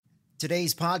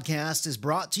Today's podcast is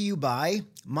brought to you by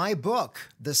my book,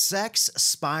 The Sex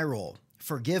Spiral,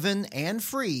 Forgiven and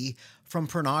Free from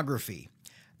Pornography.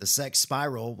 The Sex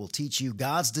Spiral will teach you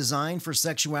God's design for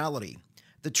sexuality,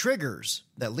 the triggers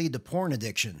that lead to porn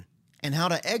addiction, and how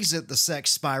to exit the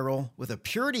sex spiral with a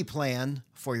purity plan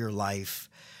for your life.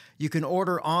 You can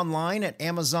order online at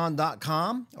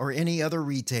Amazon.com or any other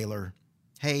retailer.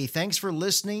 Hey, thanks for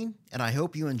listening, and I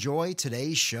hope you enjoy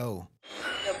today's show.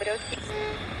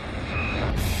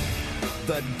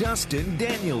 The Dustin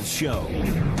Daniels Show.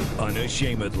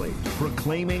 Unashamedly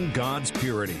proclaiming God's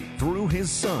purity through His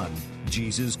Son,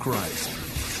 Jesus Christ.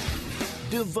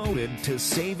 Devoted to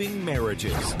saving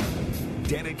marriages.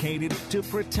 Dedicated to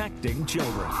protecting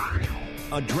children.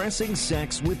 Addressing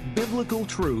sex with biblical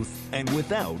truth and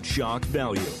without shock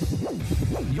value.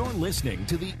 You're listening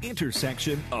to the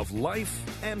intersection of life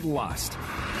and lust.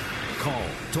 Call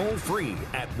toll-free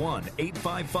at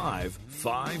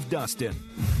 1-855-5-DUSTIN.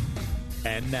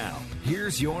 And now,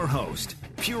 here's your host,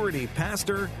 Purity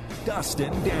Pastor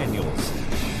Dustin Daniels.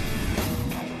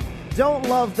 Don't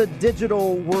love the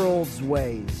digital world's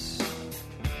ways.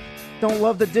 Don't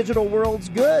love the digital world's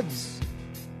goods.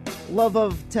 Love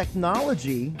of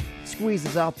technology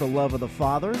squeezes out the love of the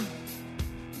Father.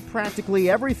 Practically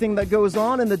everything that goes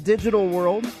on in the digital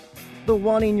world, the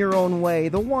wanting your own way,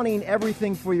 the wanting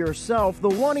everything for yourself, the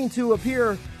wanting to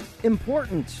appear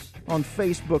important on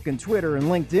Facebook and Twitter and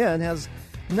LinkedIn has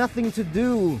nothing to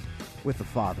do with the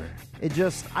Father. It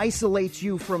just isolates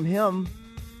you from Him,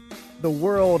 the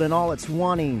world and all its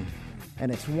wanting,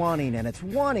 and its wanting, and its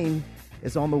wanting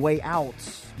is on the way out.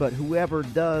 But whoever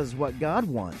does what God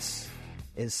wants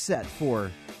is set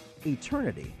for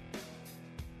eternity.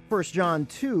 1 John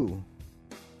 2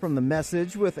 from the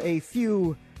Message with a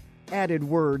few added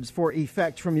words for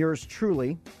effect from yours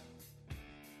truly.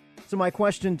 So my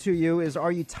question to you is,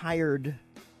 are you tired?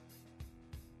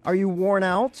 Are you worn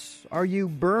out? Are you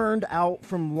burned out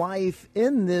from life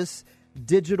in this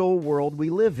digital world we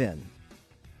live in?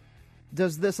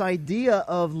 Does this idea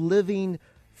of living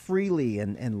freely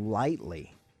and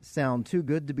lightly sound too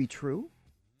good to be true?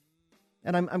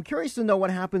 And I'm curious to know what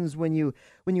happens when you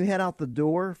head out the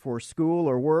door for school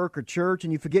or work or church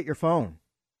and you forget your phone.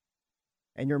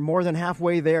 And you're more than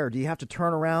halfway there. Do you have to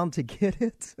turn around to get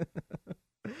it?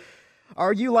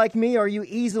 Are you like me? Are you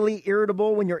easily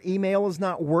irritable when your email is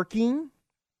not working?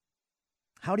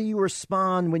 How do you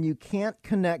respond when you can't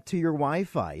connect to your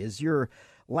Wi-Fi? Is your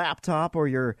laptop or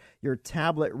your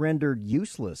tablet rendered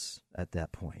useless at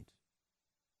that point?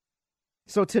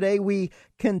 So today we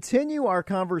continue our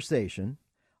conversation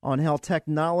on how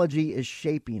technology is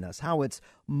shaping us, how it's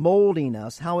molding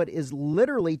us, how it is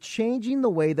literally changing the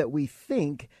way that we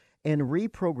think and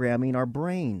reprogramming our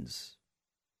brains.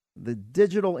 The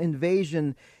digital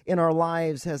invasion in our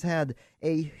lives has had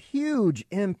a huge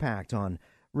impact on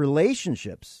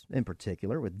relationships, in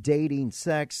particular, with dating,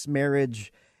 sex,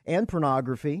 marriage, and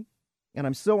pornography. And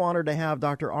I'm so honored to have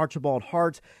Dr. Archibald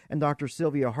Hart and Dr.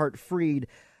 Sylvia Hart-Fried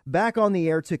back on the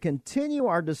air to continue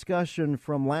our discussion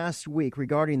from last week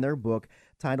regarding their book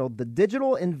titled The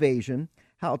Digital Invasion,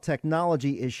 How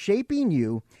Technology is Shaping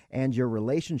You and Your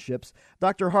Relationships.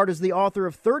 Dr. Hart is the author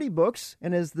of 30 books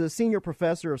and is the senior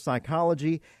professor of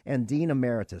psychology and dean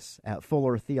emeritus at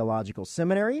Fuller Theological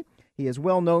Seminary. He is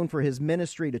well known for his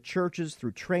ministry to churches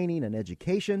through training and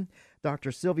education.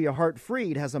 Dr. Sylvia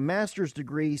Hart-Fried has a master's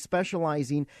degree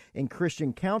specializing in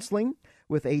Christian counseling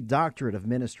with a doctorate of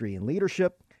ministry and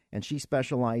leadership, and she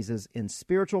specializes in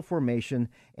spiritual formation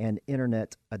and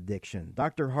internet addiction.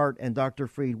 Dr. Hart and Dr.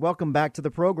 Fried, welcome back to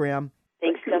the program.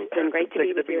 Thanks, Dustin. Great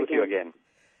to be with you again.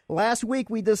 Last week,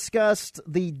 we discussed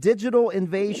the digital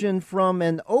invasion from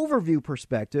an overview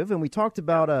perspective, and we talked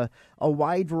about a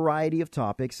wide variety of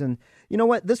topics. And you know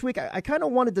what? This week, I kind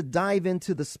of wanted to dive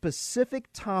into the specific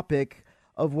topic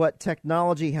of what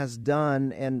technology has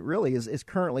done and really is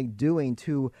currently doing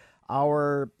to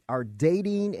our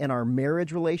dating and our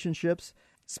marriage relationships,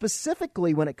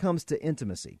 specifically when it comes to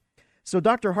intimacy. So,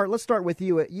 Dr. Hart, let's start with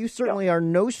you. You certainly are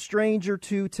no stranger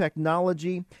to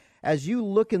technology. As you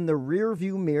look in the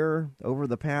rearview mirror over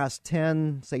the past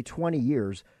 10, say 20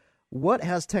 years, what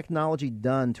has technology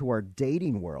done to our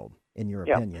dating world, in your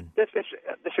opinion? This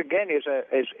again is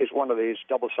one of these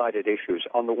double-sided issues.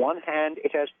 On the one hand,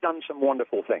 it has done some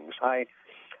wonderful things.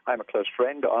 I'm a close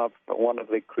friend of one of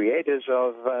the creators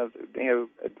of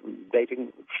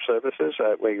dating services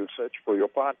where you search for your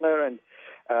partner, and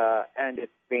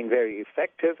it's been very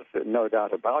effective, no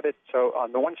doubt about it. So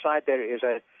on the one side, there is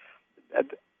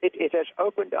it has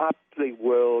opened up the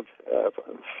world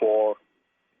for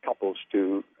couples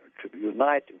to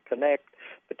unite and connect.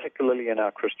 particularly in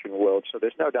our Christian world. So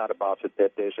there's no doubt about it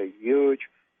that there's a huge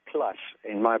plus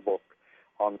in my book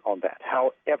on that.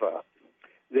 However,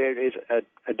 there is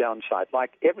a downside.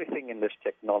 Like everything in this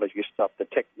technology stuff,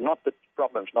 not the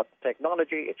problem's not the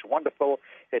technology. It's wonderful.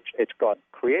 It's God's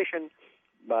creation,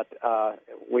 but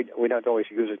we don't always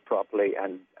use it properly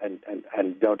and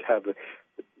don't have the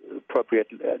appropriate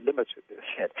limits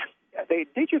set. The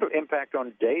digital impact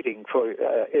on dating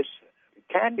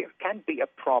can be a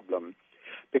problem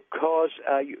because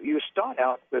you start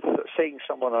out with seeing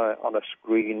someone on a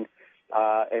screen.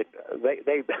 They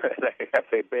have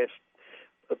their best.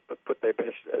 Put their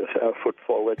best foot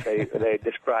forward. They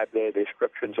describe their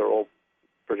descriptions are all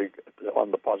pretty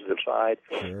on the positive side.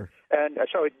 Sure. And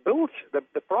so it builds.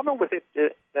 The problem with it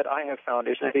that I have found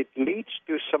is that it leads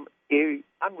to some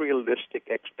unrealistic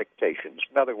expectations.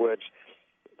 In other words,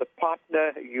 the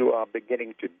partner you are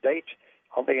beginning to date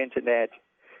on the internet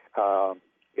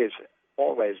is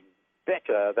always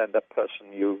better than the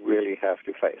person you really have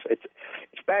to face. It's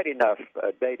bad enough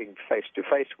dating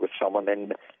face-to-face with someone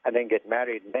and then get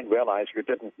married and then realize you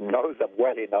didn't know them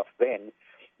well enough then.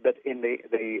 But in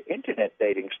the internet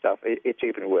dating stuff, it's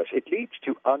even worse. It leads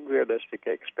to unrealistic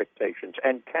expectations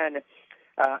and can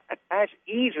as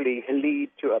easily lead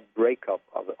to a breakup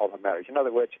of a marriage. In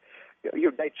other words,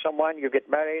 you date someone, you get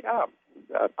married.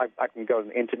 I can go on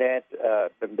the internet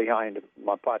behind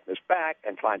my partner's back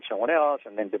and find someone else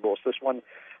and then divorce this one.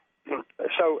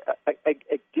 So,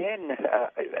 again,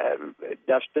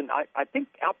 Dustin, I think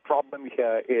our problem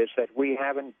here is that we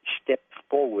haven't stepped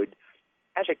forward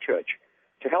as a church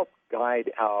to help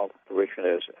guide our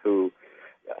parishioners who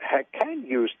can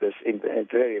use this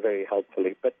very, very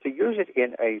helpfully, but to use it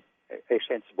in a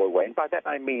sensible way. And by that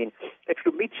I mean, if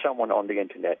you meet someone on the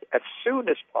internet, as soon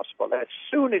as possible, as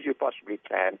soon as you possibly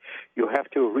can, you have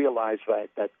to realize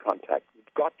that contact.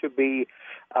 You've got to be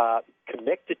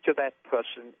connected to that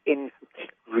person in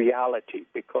reality,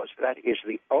 because that is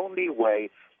the only way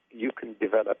you can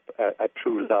develop a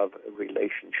true love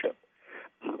relationship.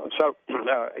 So,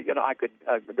 I could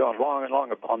go on long and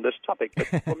long on this topic, but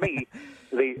for me,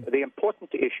 the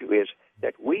important issue is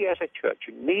that we as a church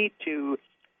need to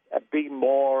be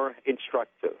more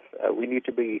instructive. We need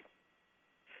to be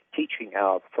teaching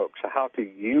our folks how to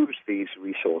use these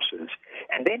resources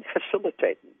and then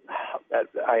facilitate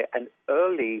an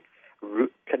early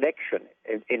connection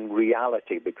in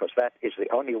reality, because that is the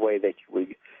only way that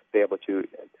we be able to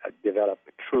develop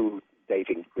true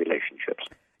dating relationships.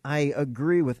 I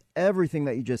agree with everything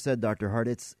that you just said, Dr. Hart.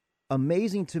 It's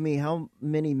amazing to me how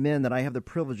many men that I have the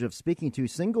privilege of speaking to,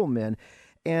 single men,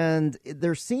 and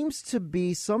there seems to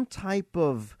be some type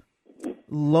of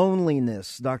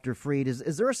loneliness, Dr. Freed.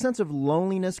 Is there a sense of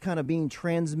loneliness kind of being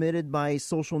transmitted by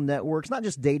social networks, not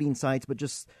just dating sites, but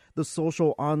just the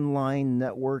social online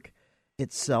network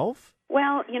itself?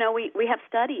 Well, we have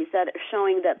studies that are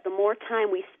showing that the more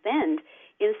time we spend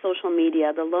in social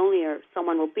media, the lonelier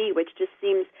someone will be, which just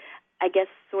seems, I guess,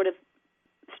 sort of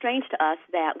strange to us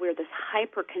that we're this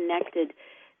hyper-connected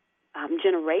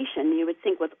generation. You would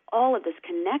think with all of this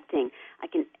connecting, I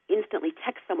can instantly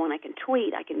text someone, I can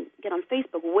tweet, I can get on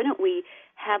Facebook. Wouldn't we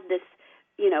have this,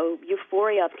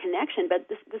 euphoria of connection? But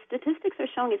the statistics are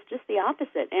showing it's just the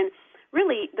opposite. And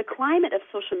really, the climate of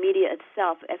social media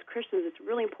itself, as Christians, it's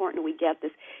really important we get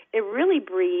this. It really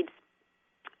breeds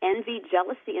envy,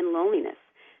 jealousy, and loneliness.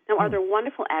 Now, are there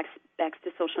wonderful aspects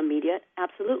to social media?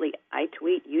 Absolutely. I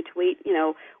tweet, you tweet,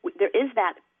 there is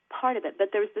that part of it, but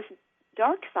there's this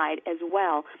dark side as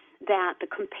well, that the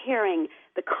comparing,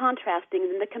 the contrasting,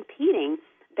 and the competing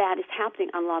that is happening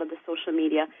on a lot of the social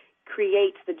media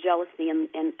creates the jealousy and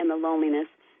the loneliness.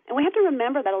 And we have to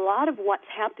remember that a lot of what's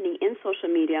happening in social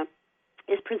media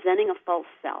is presenting a false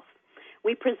self.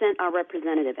 We present our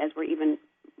representative, as we're even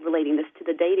relating this to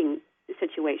the dating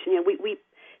situation.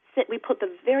 We put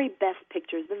the very best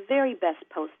pictures, the very best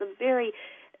posts, the very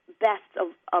best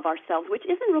of ourselves, which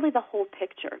isn't really the whole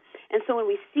picture. And so when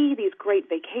we see these great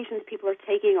vacations people are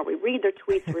taking, or we read their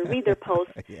tweets, or we read their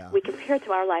posts, we compare it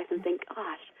to our life and think,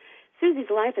 gosh, Susie's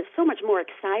life is so much more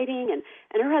exciting, and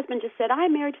her husband just said,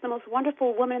 I'm married to the most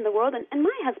wonderful woman in the world, and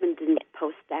my husband didn't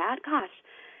post that, gosh.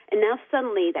 And now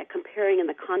suddenly that comparing and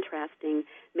the contrasting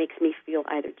makes me feel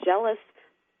either jealous,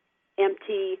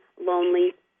 empty,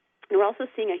 lonely. And we're also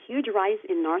seeing a huge rise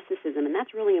in narcissism, and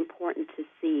that's really important to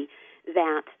see,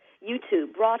 that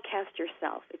YouTube, broadcast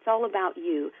yourself. It's all about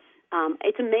you.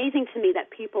 It's amazing to me that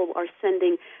people are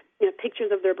sending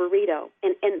pictures of their burrito,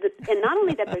 and not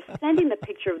only that they're sending the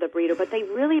picture of the burrito, but they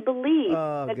really believe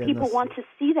that people want to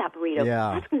see that burrito.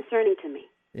 Yeah. That's concerning to me.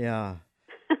 Yeah.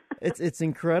 It's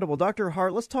incredible. Dr.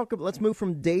 Hart, let's move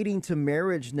from dating to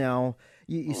marriage now.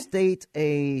 You state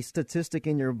a statistic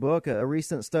in your book. A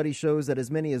recent study shows that as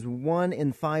many as 1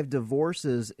 in 5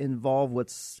 divorces involve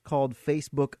what's called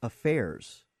Facebook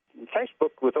affairs. Facebook,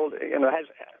 with all, has,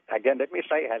 again, let me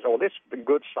say, has all this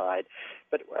good side,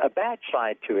 but a bad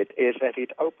side to it is that it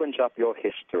opens up your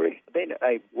history. Then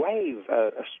a wave,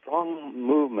 a strong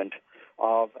movement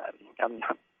of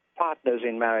partners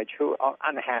in marriage who are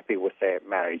unhappy with their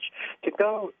marriage to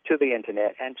go to the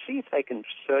internet and see if they can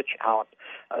search out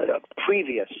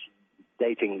previous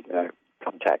dating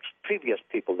contacts, previous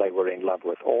people they were in love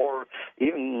with, or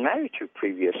even married to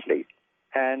previously.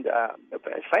 And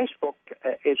Facebook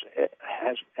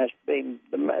has been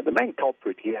the main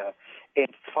culprit here in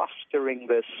fostering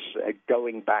this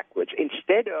going backwards.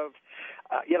 Instead of,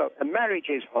 a marriage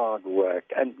is hard work,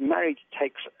 and marriage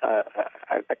takes a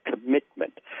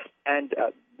commitment. And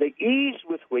the ease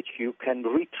with which you can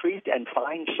retreat and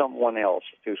find someone else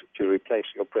to replace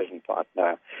your present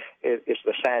partner is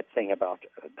the sad thing about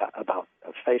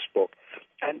Facebook.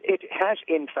 And it has,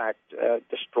 in fact,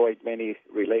 destroyed many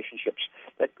relationships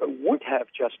that would have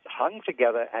just hung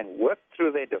together and worked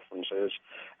through their differences,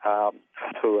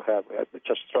 who have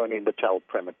just thrown in the towel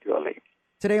prematurely.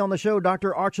 Today on the show,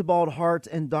 Dr. Archibald Hart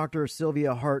and Dr.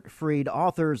 Sylvia Hart-Freed,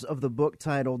 authors of the book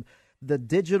titled The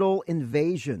Digital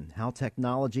Invasion, How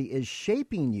Technology is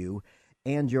Shaping You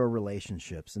and Your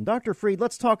Relationships. And Dr. Freed,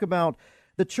 let's talk about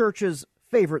the church's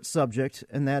favorite subject,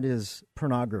 and that is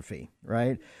pornography,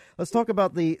 right? Let's talk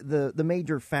about the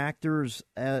major factors,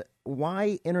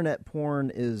 why internet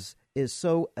porn is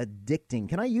so addicting.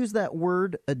 Can I use that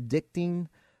word, addicting,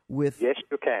 with yes,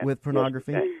 you can. With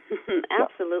pornography? Yes,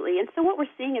 absolutely. And so what we're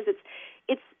seeing is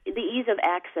it's the ease of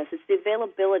access, it's the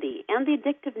availability, and the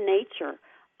addictive nature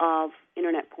of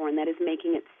internet porn that is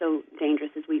making it so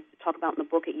dangerous. As we talk about in the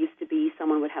book, it used to be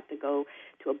someone would have to go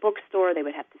to a bookstore, they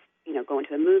would have to go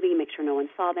into a movie, make sure no one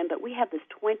saw them, but we have this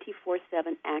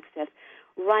 24/7 access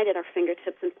right at our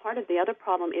fingertips. And part of the other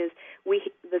problem is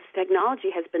this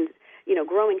technology has been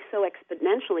growing so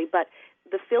exponentially, but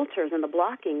the filters and the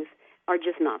blockings are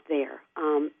just not there.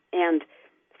 And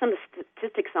some of the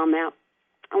statistics on that,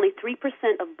 only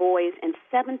 3% of boys and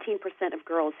 17% of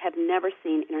girls have never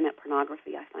seen internet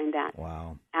pornography. I find that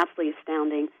absolutely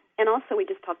astounding. And also, we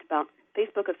just talked about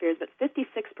Facebook affairs, but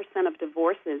 56% of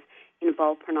divorces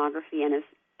involve pornography, and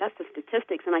that's the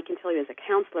statistics. And I can tell you as a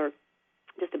counselor,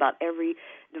 just about every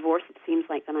divorce, it seems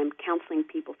like, that I'm counseling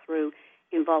people through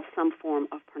involves some form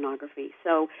of pornography.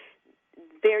 So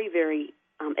very, very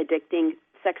addicting.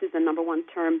 Sex is the number one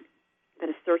term that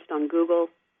is searched on Google.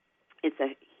 It's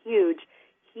a huge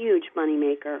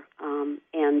moneymaker,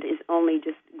 and is only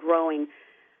just growing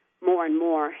more and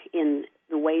more in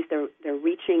the ways they're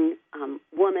reaching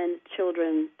women,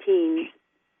 children, teens,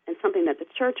 and something that the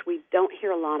church we don't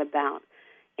hear a lot about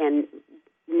and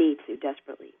need to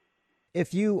desperately.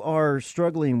 If you are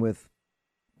struggling with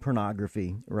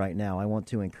pornography right now, I want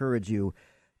to encourage you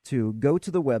to go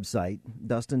to the website,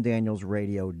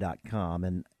 DustinDanielsRadio.com,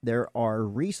 and there are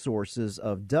resources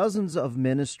of dozens of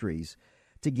ministries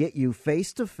to get you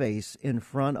face-to-face in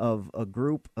front of a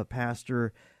group, a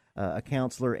pastor, a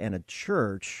counselor, and a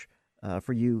church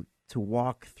for you to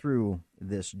walk through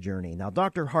this journey. Now,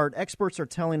 Dr. Hart, experts are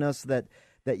telling us that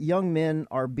young men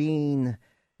are being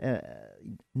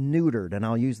neutered, and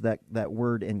I'll use that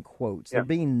word in quotes. Yeah. They're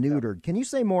being neutered. Yeah. Can you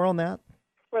say more on that?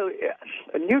 Well,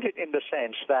 neutered in the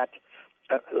sense that,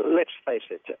 let's face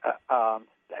it, not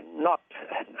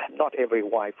every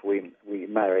wife we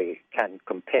marry can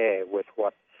compare with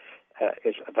what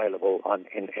is available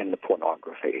in the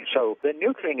pornography. So the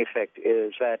neutering effect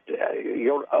is that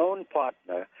your own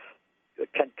partner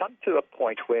can come to a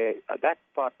point where that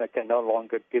partner can no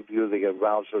longer give you the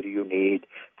arousal you need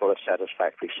for a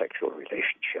satisfactory sexual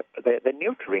relationship. The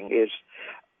neutering is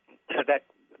that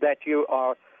you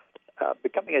are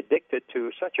becoming addicted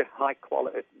to such a high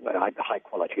quality,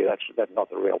 that's not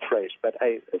the real phrase, but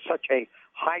such a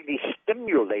highly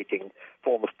stimulating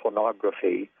form of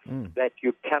pornography that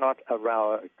you cannot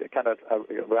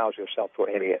arouse yourself for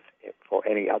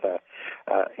any other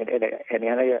in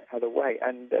any other way,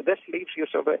 and this leaves you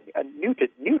sort of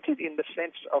neutered in the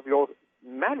sense of your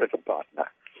marital partner,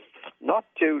 not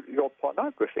to your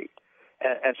pornography.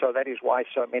 And so that is why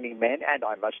so many men, and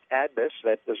I must add this,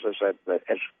 that this is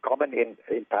as common in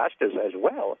pastors as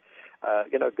well,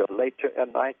 go late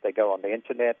at night, they go on the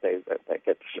internet, they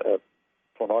get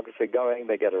pornography going,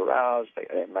 they get aroused, they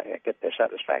get their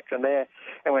satisfaction there,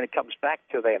 and when it comes back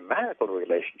to their marital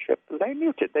relationship, they're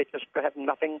muted. They just have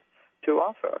nothing to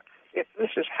offer. if this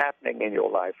is happening in your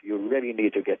life, you really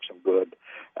need to get some good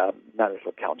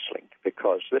marital counseling,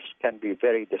 because this can be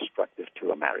very destructive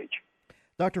to a marriage.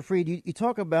 Dr. Fried, you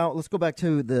talk about, let's go back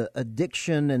to the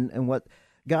addiction and what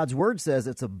God's Word says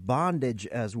it's a bondage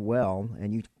as well,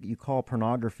 and you call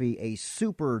pornography a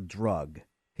super drug.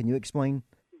 Can you explain?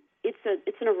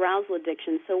 It's an arousal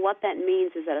addiction. So what that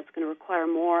means is that it's going to require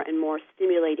more and more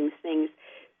stimulating things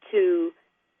to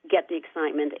get the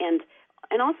excitement.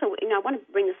 And also, I want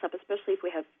to bring this up, especially if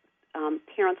we have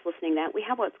parents listening, that we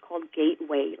have what's called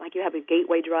gateway. Like you have a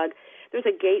gateway drug. There's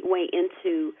a gateway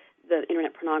into the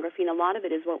internet pornography, and a lot of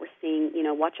it is what we're seeing,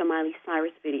 watch a Miley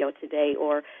Cyrus video today,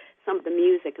 or some of the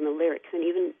music and the lyrics, and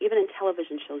even in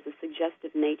television shows, the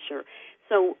suggestive nature.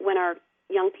 So when our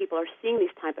young people are seeing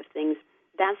these type of things,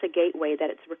 that's a gateway that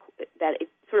it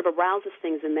sort of arouses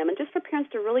things in them. And just for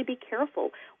parents to really be careful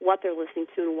what they're listening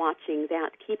to and watching,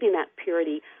 that keeping that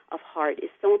purity of heart is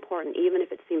so important, even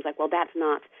if it seems like, well, that's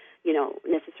not,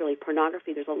 necessarily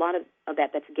pornography. There's a lot of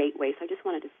that that's gateway. So I just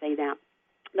wanted to say that.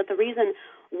 But the reason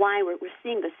why we're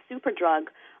seeing the super drug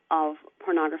of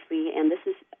pornography, and this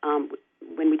is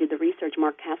when we did the research,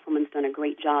 Mark Castleman's done a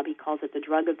great job. He calls it the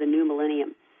drug of the new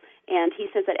millennium. And he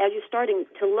says that as you're starting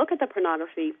to look at the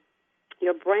pornography,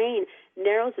 your brain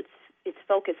narrows its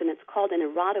focus, and it's called an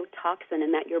erototoxin,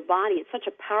 and that your body, it's such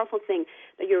a powerful thing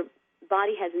that your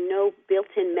body has no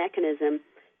built-in mechanism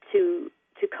to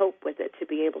cope with it, to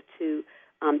be able to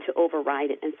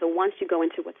override it. And so once you go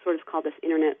into what's sort of called this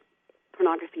internet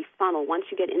pornography funnel, once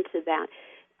you get into that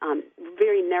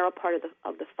very narrow part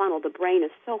of the funnel, the brain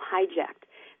is so hijacked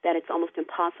that it's almost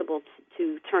impossible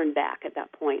to turn back at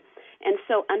that point. And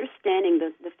so understanding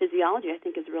the physiology, I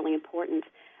think, is really important.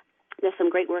 There's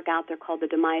some great work out there called The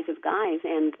Demise of Guys,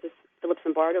 and Philip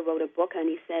Zimbardo wrote a book, and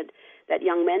he said that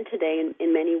young men today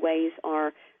in many ways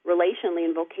are relationally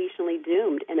and vocationally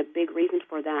doomed, and a big reason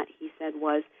for that, he said,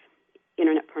 was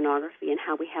internet pornography and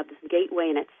how we have this gateway,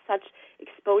 and at such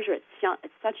exposure at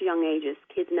such young ages,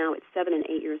 kids now at 7 and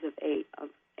 8 years of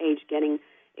age getting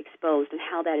exposed, and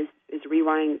how that is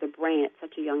rewiring the brain at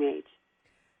such a young age.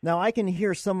 Now, I can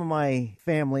hear some of my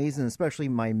families, and especially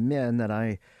my men that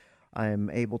I'm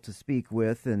able to speak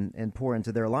with and pour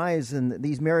into their lives. And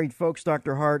these married folks,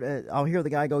 Dr. Hart, I'll hear the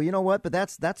guy go, you know what, but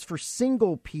that's for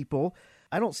single people.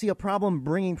 I don't see a problem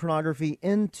bringing pornography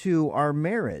into our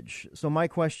marriage. So my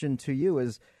question to you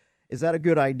is that a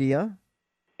good idea?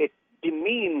 It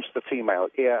demeans the female.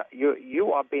 Yeah,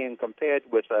 you are being compared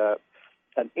with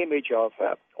an image of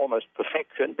almost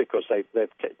perfection, because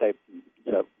they've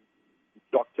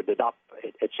doctored it up,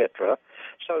 etc.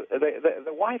 So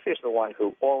the wife is the one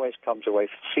who always comes away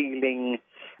feeling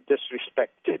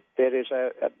disrespected. There is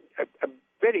a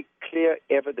very clear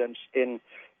evidence in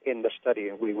the study,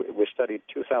 and we studied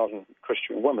 2,000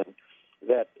 Christian women,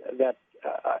 that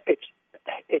it's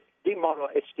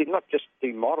not just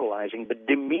demoralizing, but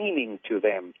demeaning to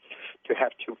them to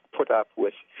have to put up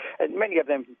with, and many of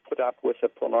them put up with the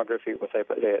pornography with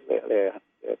their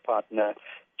partner,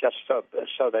 just so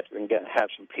that we can have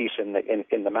some peace in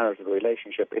the marital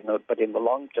relationship. But in the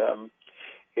long term,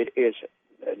 it is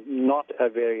not a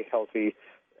very healthy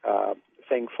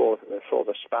thing for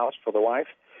the spouse, for the wife,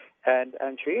 and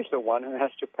she is the one who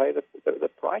has to pay the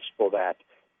price for that,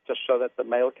 just so that the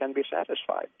male can be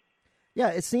satisfied. Yeah,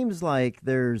 it seems like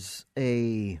there's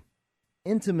a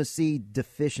intimacy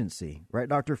deficiency, right,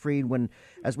 Dr. Fried?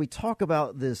 As we talk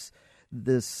about this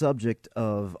subject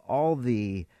of all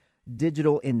the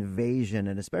digital invasion,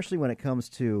 and especially when it comes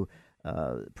to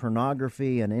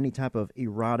pornography and any type of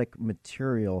erotic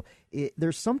material,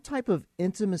 there's some type of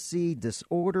intimacy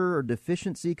disorder or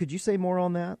deficiency. Could you say more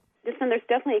on that? Listen, there's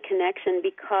definitely a connection,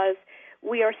 because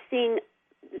we are seeing,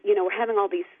 we're having all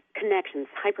these connections,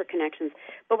 hyper connections,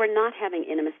 but we're not having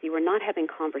intimacy. We're not having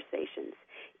conversations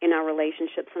in our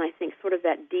relationships, and I think sort of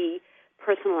that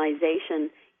depersonalization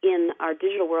in our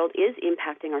digital world is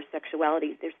impacting our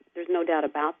sexuality. There's no doubt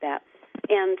about that.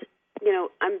 And,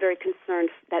 I'm very concerned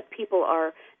that people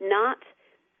are not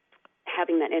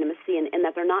having that intimacy and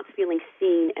that they're not feeling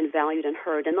seen and valued and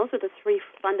heard. And those are the three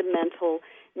fundamental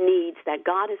needs that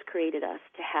God has created us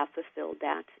to have fulfilled,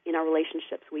 that in our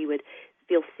relationships we would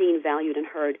feel seen, valued, and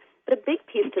heard. But a big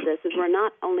piece to this is we're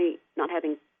not only not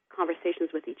having conversations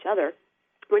with each other,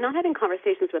 we're not having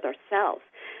conversations with ourselves.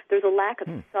 There's a lack of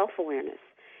self-awareness,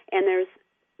 and there's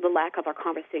the lack of our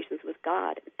conversations with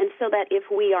God. And so that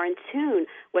if we are in tune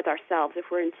with ourselves, if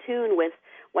we're in tune with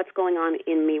what's going on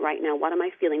in me right now, what am I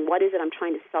feeling, what is it I'm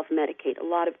trying to self-medicate? A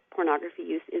lot of pornography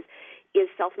use is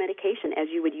self-medication,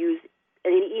 as you would use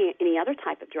any other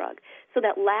type of drug. So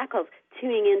that lack of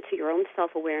tuning into your own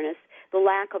self-awareness, the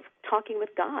lack of talking with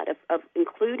God, of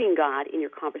including God in your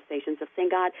conversations, of saying,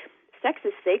 God, sex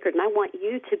is sacred, and I want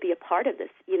you to be a part of this.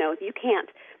 If you can't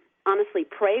honestly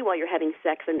pray while you're having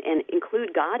sex and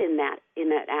include God in that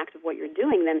act of what you're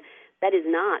doing, then that is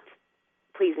not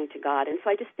pleasing to God. And so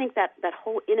I just think that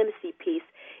whole intimacy piece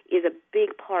is a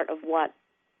big part of what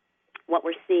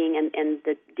we're seeing and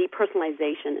the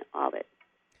depersonalization of it.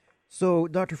 So,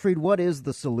 Dr. Freed, what is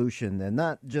the solution then?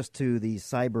 Not just to the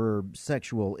cyber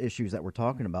sexual issues that we're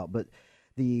talking about, but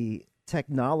the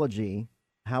technology,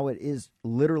 how it is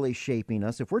literally shaping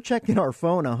us. If we're checking our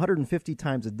phone 150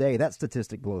 times a day, that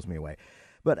statistic blows me away.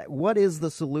 But what is the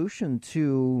solution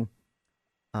to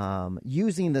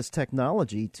using this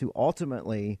technology to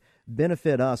ultimately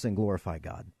benefit us and glorify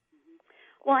God?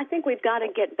 Well, I think we've got to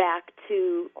get back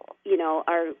to,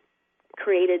 our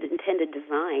created, intended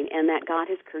design, and that God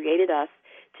has created us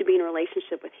to be in a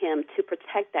relationship with Him, to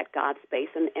protect that God space.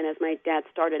 And as my dad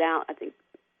started out, I think,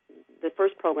 the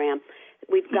first program,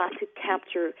 we've got to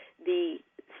capture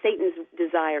Satan's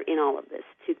desire in all of this,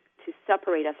 to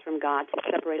separate us from God, to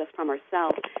separate us from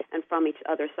ourselves and from each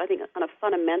other. So I think on a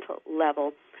fundamental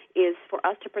level is for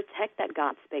us to protect that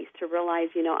God space, to realize,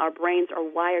 our brains are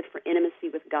wired for intimacy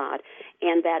with God,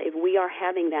 and that if we are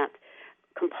having that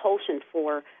compulsion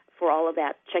for all of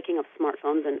that checking of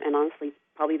smartphones, and honestly,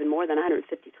 probably even more than 150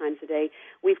 times a day,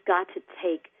 we've got to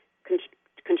take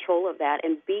control of that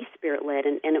and be Spirit-led.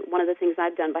 And one of the things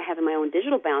I've done by having my own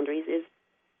digital boundaries is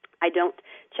I don't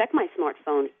check my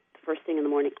smartphone the first thing in the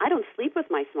morning. I don't sleep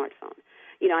with my smartphone.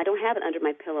 I don't have it under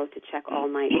my pillow to check all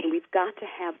night. And we've got to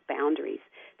have boundaries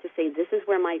to say, this is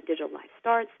where my digital life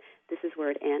starts, this is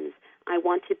where it ends. I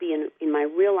want to be in my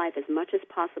real life as much as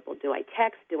possible. Do I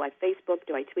text? Do I Facebook?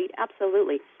 Do I tweet?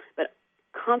 Absolutely. But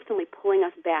constantly pulling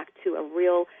us back to a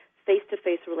real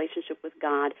face-to-face relationship with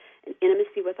God, an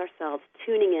intimacy with ourselves,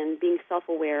 tuning in, being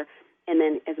self-aware, and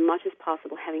then as much as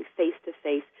possible having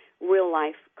face-to-face,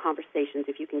 real-life conversations.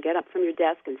 If you can get up from your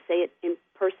desk and say it in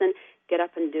person, get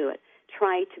up and do it.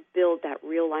 Try to build that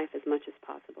real life as much as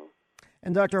possible.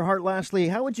 And Dr. Hart, lastly,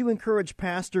 how would you encourage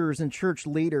pastors and church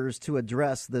leaders to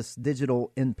address this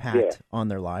digital impact on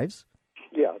their lives?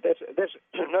 Yeah, there's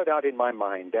no doubt in my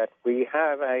mind that we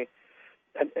have a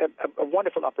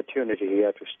wonderful opportunity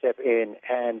here to step in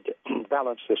and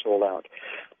balance this all out.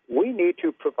 We need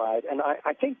to provide, and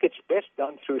I think it's best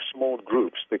done through small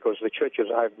groups, because the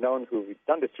churches I've known who've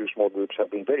done it through small groups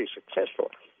have been very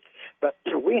successful. But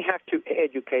we have to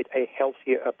educate a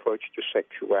healthier approach to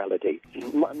sexuality.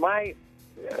 My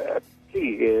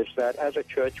plea is that as a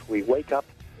church, we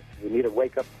need a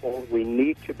wake-up call. We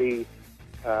need to be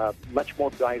much more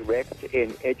direct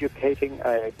in educating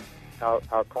our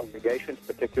congregations,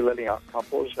 particularly our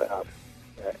couples,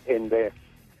 and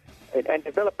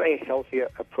develop a healthier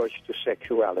approach to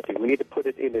sexuality. We need to put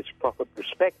it in its proper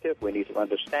perspective. We need to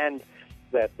understand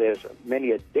that there's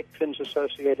many addictions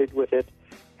associated with it,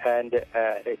 and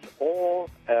it's all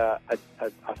a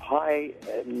high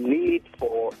need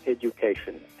for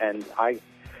education. And I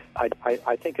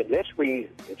think unless we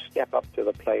step up to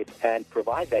the plate and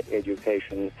provide that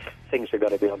education, things are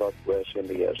going to be a lot worse in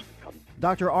the years to come.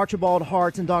 Dr. Archibald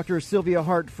Hart and Dr. Sylvia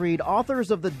Hart-Freed,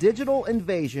 authors of The Digital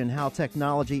Invasion, How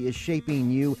Technology is Shaping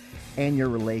You and Your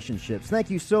Relationships. Thank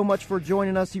you so much for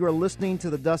joining us. You are listening to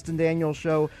The Dustin Daniels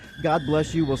Show. God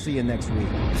bless you. We'll see you next week.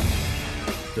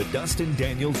 The Dustin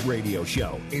Daniels Radio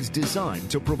Show is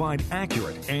designed to provide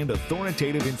accurate and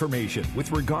authoritative information with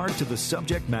regard to the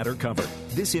subject matter covered.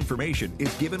 This information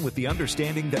is given with the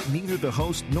understanding that neither the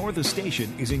host nor the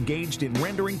station is engaged in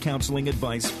rendering counseling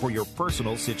advice for your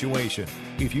personal situation.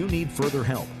 If you need further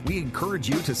help, we encourage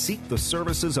you to seek the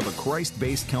services of a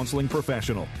Christ-based counseling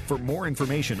professional. For more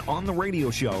information on the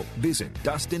radio show, visit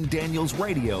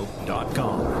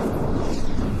DustinDanielsRadio.com.